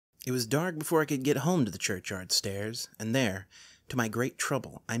It was dark before I could get home to the churchyard stairs, and there, to my great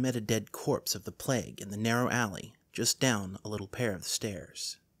trouble, I met a dead corpse of the plague in the narrow alley, just down a little pair of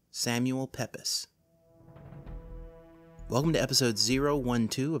stairs. Samuel Pepys. Welcome to episode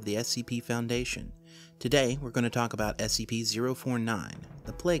 012 of the SCP Foundation. Today, we're going to talk about SCP-049,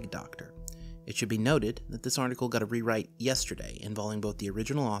 the Plague Doctor. It should be noted that this article got a rewrite yesterday involving both the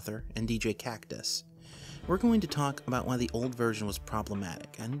original author and djkaktus. We're going to talk about why the old version was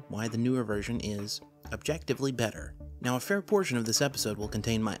problematic and why the newer version is objectively better. Now, a fair portion of this episode will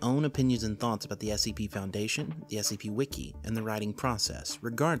contain my own opinions and thoughts about the SCP Foundation, the SCP Wiki, and the writing process.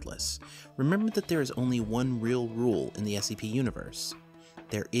 Regardless, remember that there is only one real rule in the SCP universe.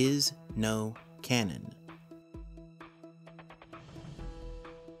 There is no canon.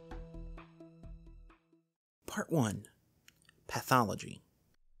 Part 1. Pathology.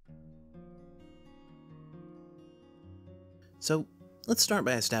 So, let's start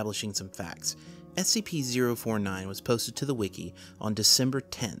by establishing some facts. SCP-049 was posted to the Wiki on December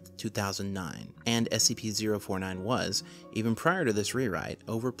 10th, 2009, and SCP-049 was, even prior to this rewrite,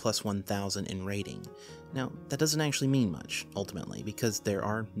 over plus 1,000 in rating. Now, that doesn't actually mean much, ultimately, because there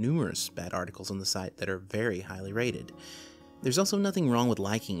are numerous bad articles on the site that are very highly rated. There's also nothing wrong with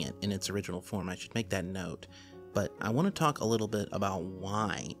liking it in its original form, I should make that note, but I want to talk a little bit about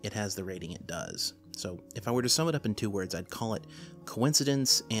why it has the rating it does. So, if I were to sum it up in two words, I'd call it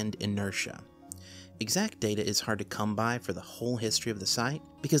coincidence and inertia. Exact data is hard to come by for the whole history of the site,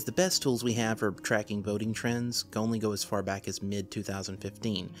 because the best tools we have for tracking voting trends only go as far back as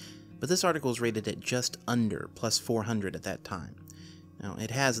mid-2015, but this article is rated at just under plus 400 at that time. Now,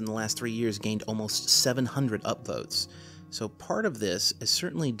 it has in the last 3 years gained almost 700 upvotes, so part of this is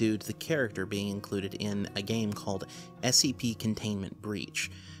certainly due to the character being included in a game called SCP Containment Breach,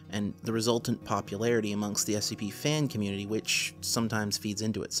 and the resultant popularity amongst the SCP fan community, which sometimes feeds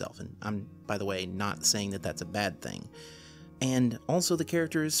into itself, and I'm, by the way, not saying that that's a bad thing. And also the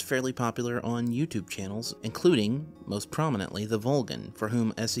character is fairly popular on YouTube channels, including, most prominently, the Vulcan, for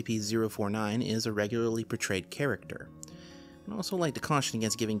whom SCP-049 is a regularly portrayed character. I'd also like to caution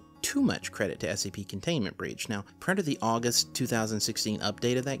against giving too much credit to SCP Containment Breach. Now, prior to the August 2016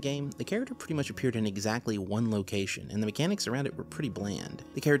 update of that game, the character pretty much appeared in exactly one location, and the mechanics around it were pretty bland.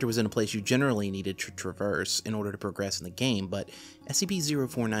 The character was in a place you generally needed to traverse in order to progress in the game, but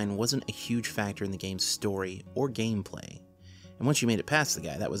SCP-049 wasn't a huge factor in the game's story or gameplay. And once you made it past the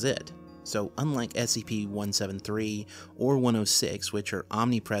guy, that was it. So, unlike SCP-173 or 106, which are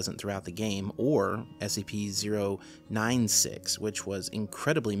omnipresent throughout the game, or SCP-096, which was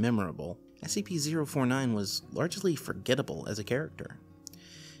incredibly memorable, SCP-049 was largely forgettable as a character.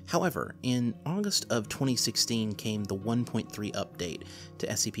 However, in August of 2016 came the 1.3 update to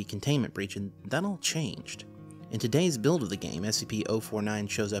SCP Containment Breach, and that all changed. In today's build of the game, SCP-049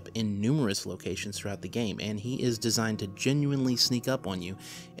 shows up in numerous locations throughout the game, and he is designed to genuinely sneak up on you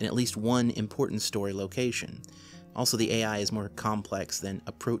in at least one important story location. Also, the AI is more complex than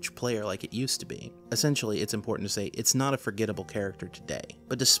approach player like it used to be. Essentially, it's important to say it's not a forgettable character today.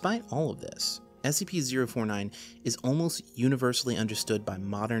 But despite all of this, SCP-049 is almost universally understood by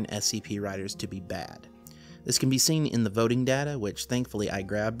modern SCP writers to be bad. This can be seen in the voting data, which thankfully I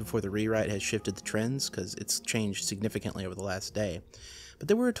grabbed before the rewrite has shifted the trends, because it's changed significantly over the last day. But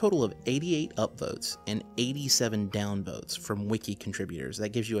there were a total of 88 upvotes and 87 downvotes from wiki contributors. That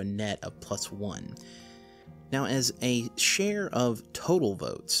gives you a net of plus 1. Now, as a share of total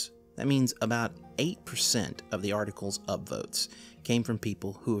votes, that means about 8% of the article's upvotes came from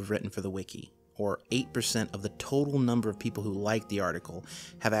people who have written for the wiki, or 8% of the total number of people who liked the article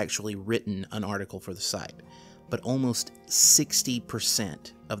have actually written an article for the site. But almost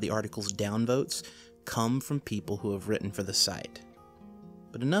 60% of the article's downvotes come from people who have written for the site.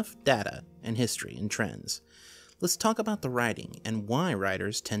 But enough data and history and trends. Let's talk about the writing and why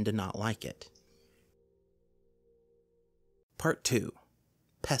writers tend to not like it. Part 2.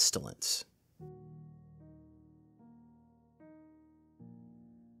 Pestilence.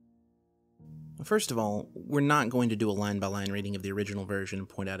 First of all, we're not going to do a line-by-line reading of the original version and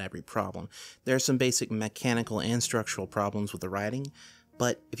point out every problem. There are some basic mechanical and structural problems with the writing,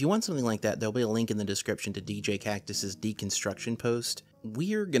 but if you want something like that, there'll be a link in the description to djkaktus's deconstruction post.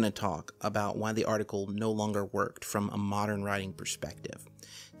 We're going to talk about why the article no longer worked from a modern writing perspective.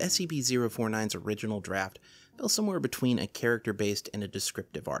 SCP-049's original draft fell somewhere between a character-based and a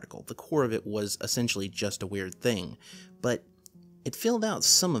descriptive article. The core of it was essentially just a weird thing, but it filled out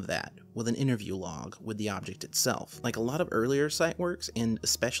some of that with an interview log with the object itself. Like a lot of earlier site works, and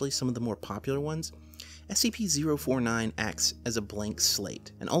especially some of the more popular ones, SCP-049 acts as a blank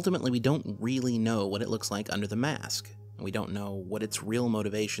slate, and ultimately we don't really know what it looks like under the mask. and we don't know what its real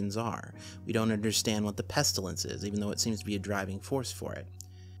motivations are. We don't understand what the pestilence is, even though it seems to be a driving force for it.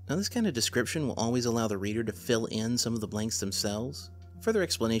 Now, this kind of description will always allow the reader to fill in some of the blanks themselves. Further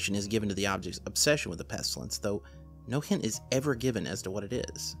explanation is given to the object's obsession with the pestilence, though no hint is ever given as to what it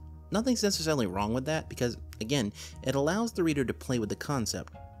is. Nothing's necessarily wrong with that, because, again, it allows the reader to play with the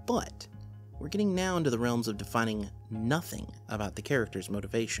concept, but we're getting now into the realms of defining nothing about the character's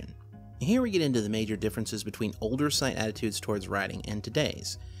motivation. Here we get into the major differences between older site attitudes towards writing and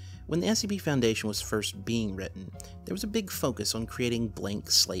today's. When the SCP Foundation was first being written, there was a big focus on creating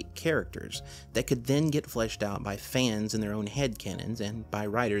blank slate characters that could then get fleshed out by fans in their own headcanons and by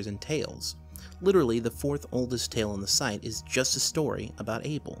writers in tales. Literally, the fourth oldest tale on the site is just a story about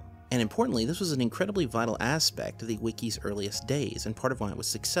Abel. And importantly, this was an incredibly vital aspect of the Wiki's earliest days, and part of why it was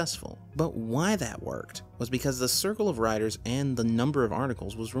successful. But why that worked was because the circle of writers and the number of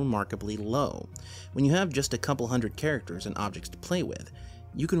articles was remarkably low. When you have just a couple hundred characters and objects to play with,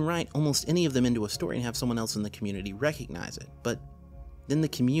 you can write almost any of them into a story and have someone else in the community recognize it. But then the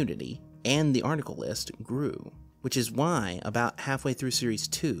community and the article list grew, which is why, about halfway through Series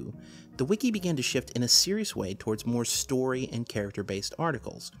 2, the Wiki began to shift in a serious way towards more story and character-based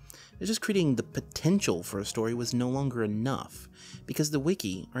articles. Just creating the potential for a story was no longer enough, because the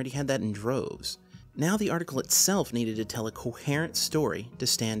Wiki already had that in droves. Now the article itself needed to tell a coherent story to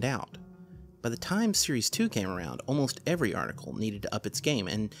stand out. By the time Series 2 came around, almost every article needed to up its game,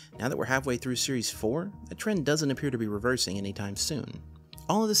 and now that we're halfway through Series 4, that trend doesn't appear to be reversing anytime soon.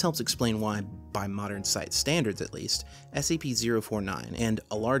 All of this helps explain why, by modern site standards at least, SCP-049 and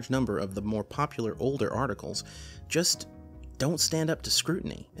a large number of the more popular older articles just don't stand up to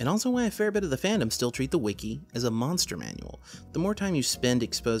scrutiny, and also why a fair bit of the fandom still treat the Wiki as a monster manual. The more time you spend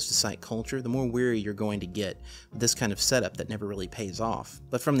exposed to site culture, the more weary you're going to get with this kind of setup that never really pays off.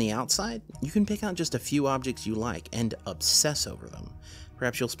 But from the outside, you can pick out just a few objects you like and obsess over them.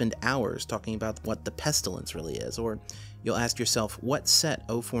 Perhaps you'll spend hours talking about what the pestilence really is, or you'll ask yourself what set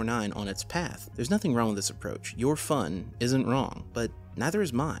 049 on its path. There's nothing wrong with this approach. Your fun isn't wrong, but neither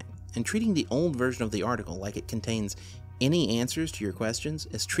is mine. And treating the old version of the article like it contains any answers to your questions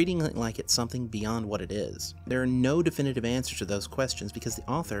is treating it like it's something beyond what it is. There are no definitive answers to those questions because the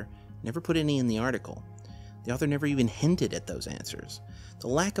author never put any in the article. The author never even hinted at those answers. The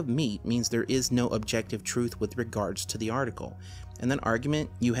lack of meat means there is no objective truth with regards to the article, and that argument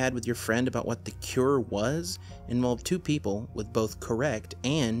you had with your friend about what the cure was involved two people with both correct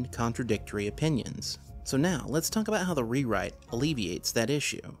and contradictory opinions. So now, let's talk about how the rewrite alleviates that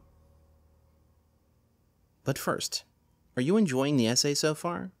issue. But first, are you enjoying the essay so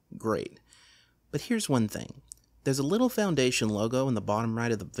far? Great. But here's one thing. There's a little Foundation logo in the bottom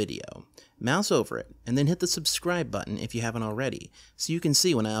right of the video. Mouse over it, and then hit the subscribe button if you haven't already, so you can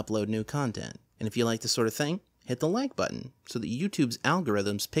see when I upload new content. And if you like this sort of thing, hit the like button, so that YouTube's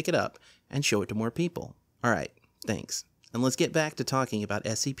algorithms pick it up and show it to more people. Alright, thanks. And let's get back to talking about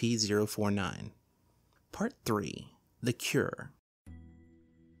SCP-049. Part 3. The Cure.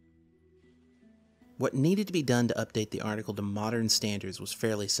 What needed to be done to update the article to modern standards was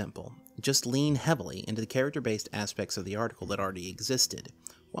fairly simple. Just lean heavily into the character-based aspects of the article that already existed,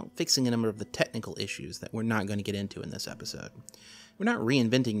 while fixing a number of the technical issues that we're not going to get into in this episode. We're not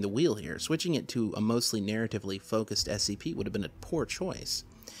reinventing the wheel here. Switching it to a mostly narratively focused SCP would have been a poor choice.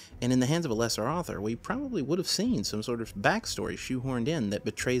 And in the hands of a lesser author, we probably would have seen some sort of backstory shoehorned in that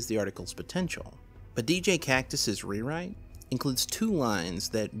betrays the article's potential. But djkaktus's rewrite includes two lines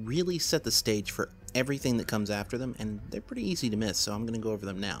that really set the stage for everything that comes after them, and they're pretty easy to miss, so I'm going to go over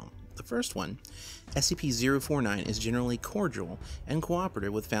them now. The first one, SCP-049 is generally cordial and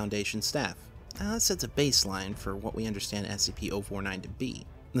cooperative with Foundation staff. Now that sets a baseline for what we understand SCP-049 to be.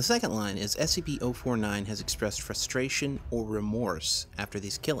 The second line is SCP-049 has expressed frustration or remorse after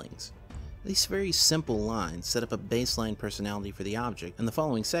these killings. These very simple lines set up a baseline personality for the object, and the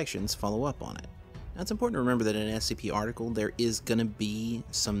following sections follow up on it. Now, it's important to remember that in an SCP article, there is going to be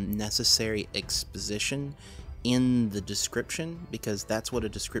some necessary exposition in the description, because that's what a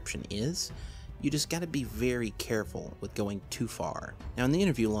description is. You just got to be very careful with going too far. Now, in the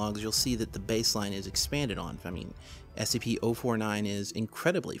interview logs, you'll see that the baseline is expanded on. I mean, SCP-049 is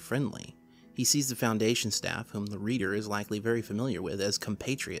incredibly friendly. He sees the Foundation staff, whom the reader is likely very familiar with, as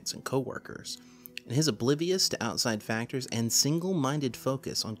compatriots and co-workers. And his oblivious to outside factors and single-minded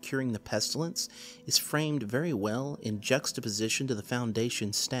focus on curing the pestilence is framed very well in juxtaposition to the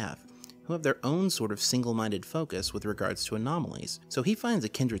Foundation staff, who have their own sort of single-minded focus with regards to anomalies. So he finds a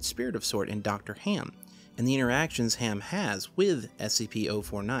kindred spirit of sort in Dr. Ham, and the interactions Ham has with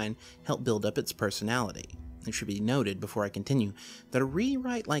SCP-049 help build up its personality. It should be noted before I continue that a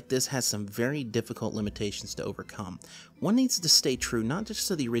rewrite like this has some very difficult limitations to overcome. One needs to stay true not just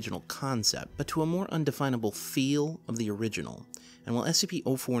to the original concept, but to a more undefinable feel of the original. And while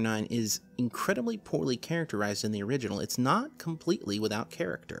SCP-049 is incredibly poorly characterized in the original, it's not completely without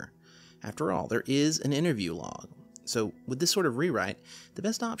character. After all, there is an interview log. So with this sort of rewrite, the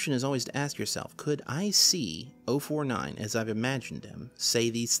best option is always to ask yourself, could I see 049 as I've imagined him, say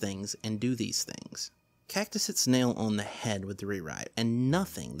these things and do these things? Cactus hits nail on the head with the rewrite, and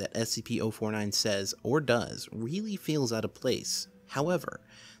nothing that SCP-049 says or does really feels out of place. However,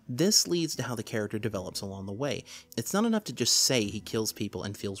 this leads to how the character develops along the way. It's not enough to just say he kills people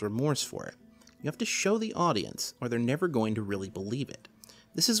and feels remorse for it. You have to show the audience, or they're never going to really believe it.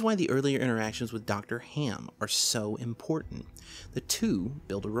 This is why the earlier interactions with Dr. Ham are so important. The two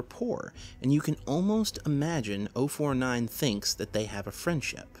build a rapport, and you can almost imagine 049 thinks that they have a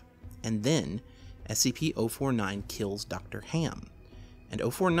friendship. And then, SCP-049 kills Dr. Ham, and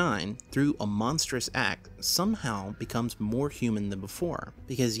 049, through a monstrous act, somehow becomes more human than before.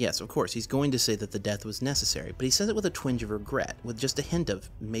 Because yes, of course, he's going to say that the death was necessary, but he says it with a twinge of regret, with just a hint of,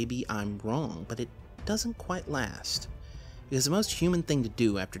 maybe I'm wrong, but it doesn't quite last. Because the most human thing to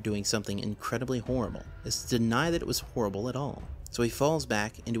do after doing something incredibly horrible is to deny that it was horrible at all. So he falls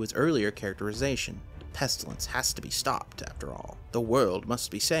back into his earlier characterization. The pestilence has to be stopped, after all. The world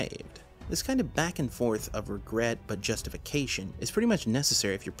must be saved. This kind of back and forth of regret but justification is pretty much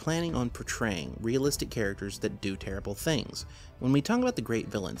necessary if you're planning on portraying realistic characters that do terrible things. When we talk about the great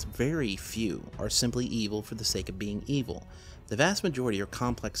villains, very few are simply evil for the sake of being evil. The vast majority are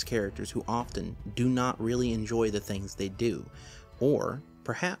complex characters who often do not really enjoy the things they do, or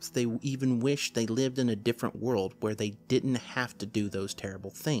perhaps they even wish they lived in a different world where they didn't have to do those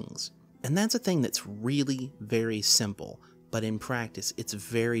terrible things. And that's a thing that's really very simple, but in practice, it's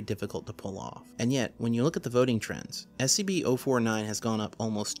very difficult to pull off. And yet, when you look at the voting trends, SCP-049 has gone up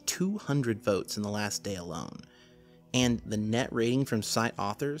almost 200 votes in the last day alone. And the net rating from site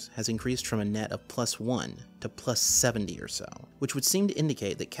authors has increased from a net of +1 to +70 or so, which would seem to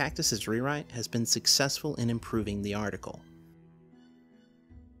indicate that Cactus's rewrite has been successful in improving the article.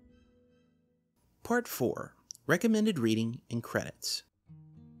 Part 4. Recommended Reading and Credits.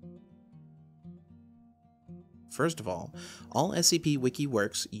 First of all SCP Wiki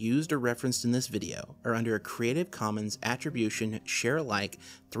works used or referenced in this video are under a Creative Commons Attribution Share-alike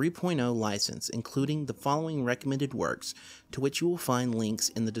 3.0 license, including the following recommended works, to which you will find links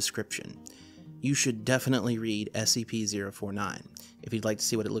in the description. You should definitely read SCP-049. If you'd like to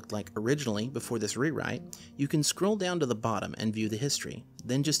see what it looked like originally before this rewrite, you can scroll down to the bottom and view the history,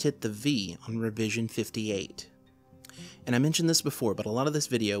 then just hit the V on revision 58. And I mentioned this before, but a lot of this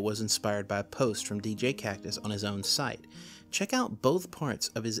video was inspired by a post from djkaktus on his own site. Check out both parts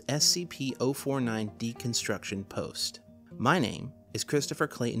of his SCP-049 deconstruction post. My name is Christopher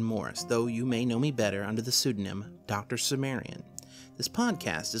Clayton Morris, though you may know me better under the pseudonym Doctor Cimmerian. This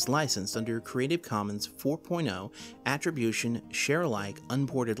podcast is licensed under a Creative Commons 4.0 Attribution Share-alike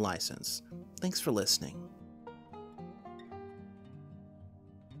Unported license. Thanks for listening.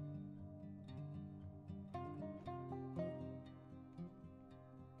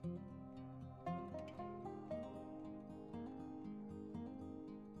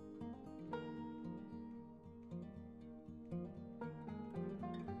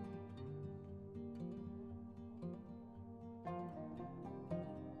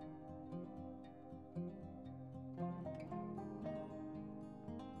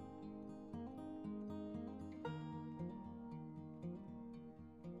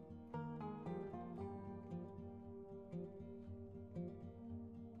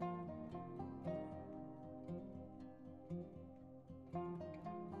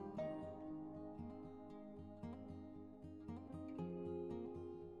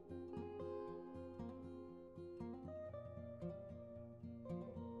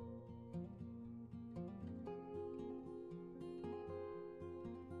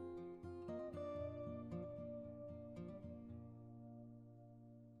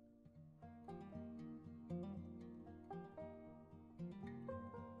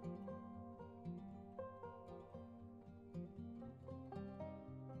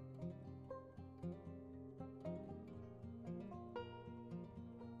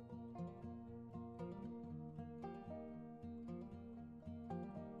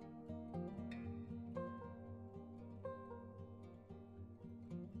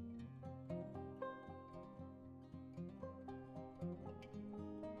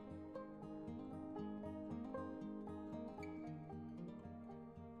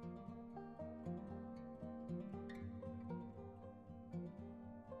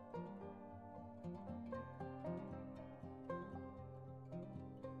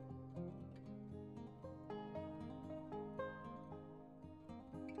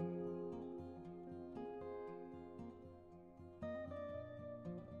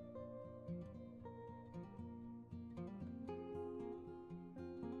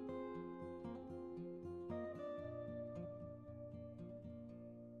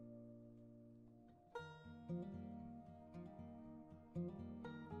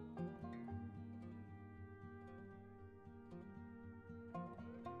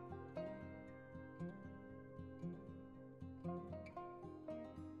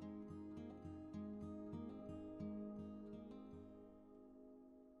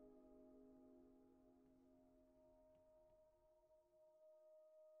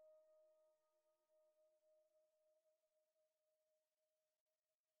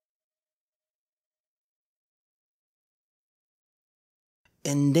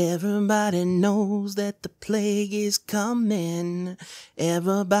 And everybody knows that the plague is coming.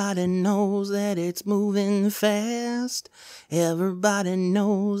 Everybody knows that it's moving fast. Everybody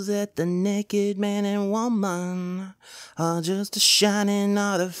knows that the naked man and woman are just a shining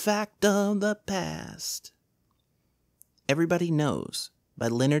artifact of the past. Everybody Knows by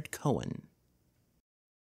Leonard Cohen.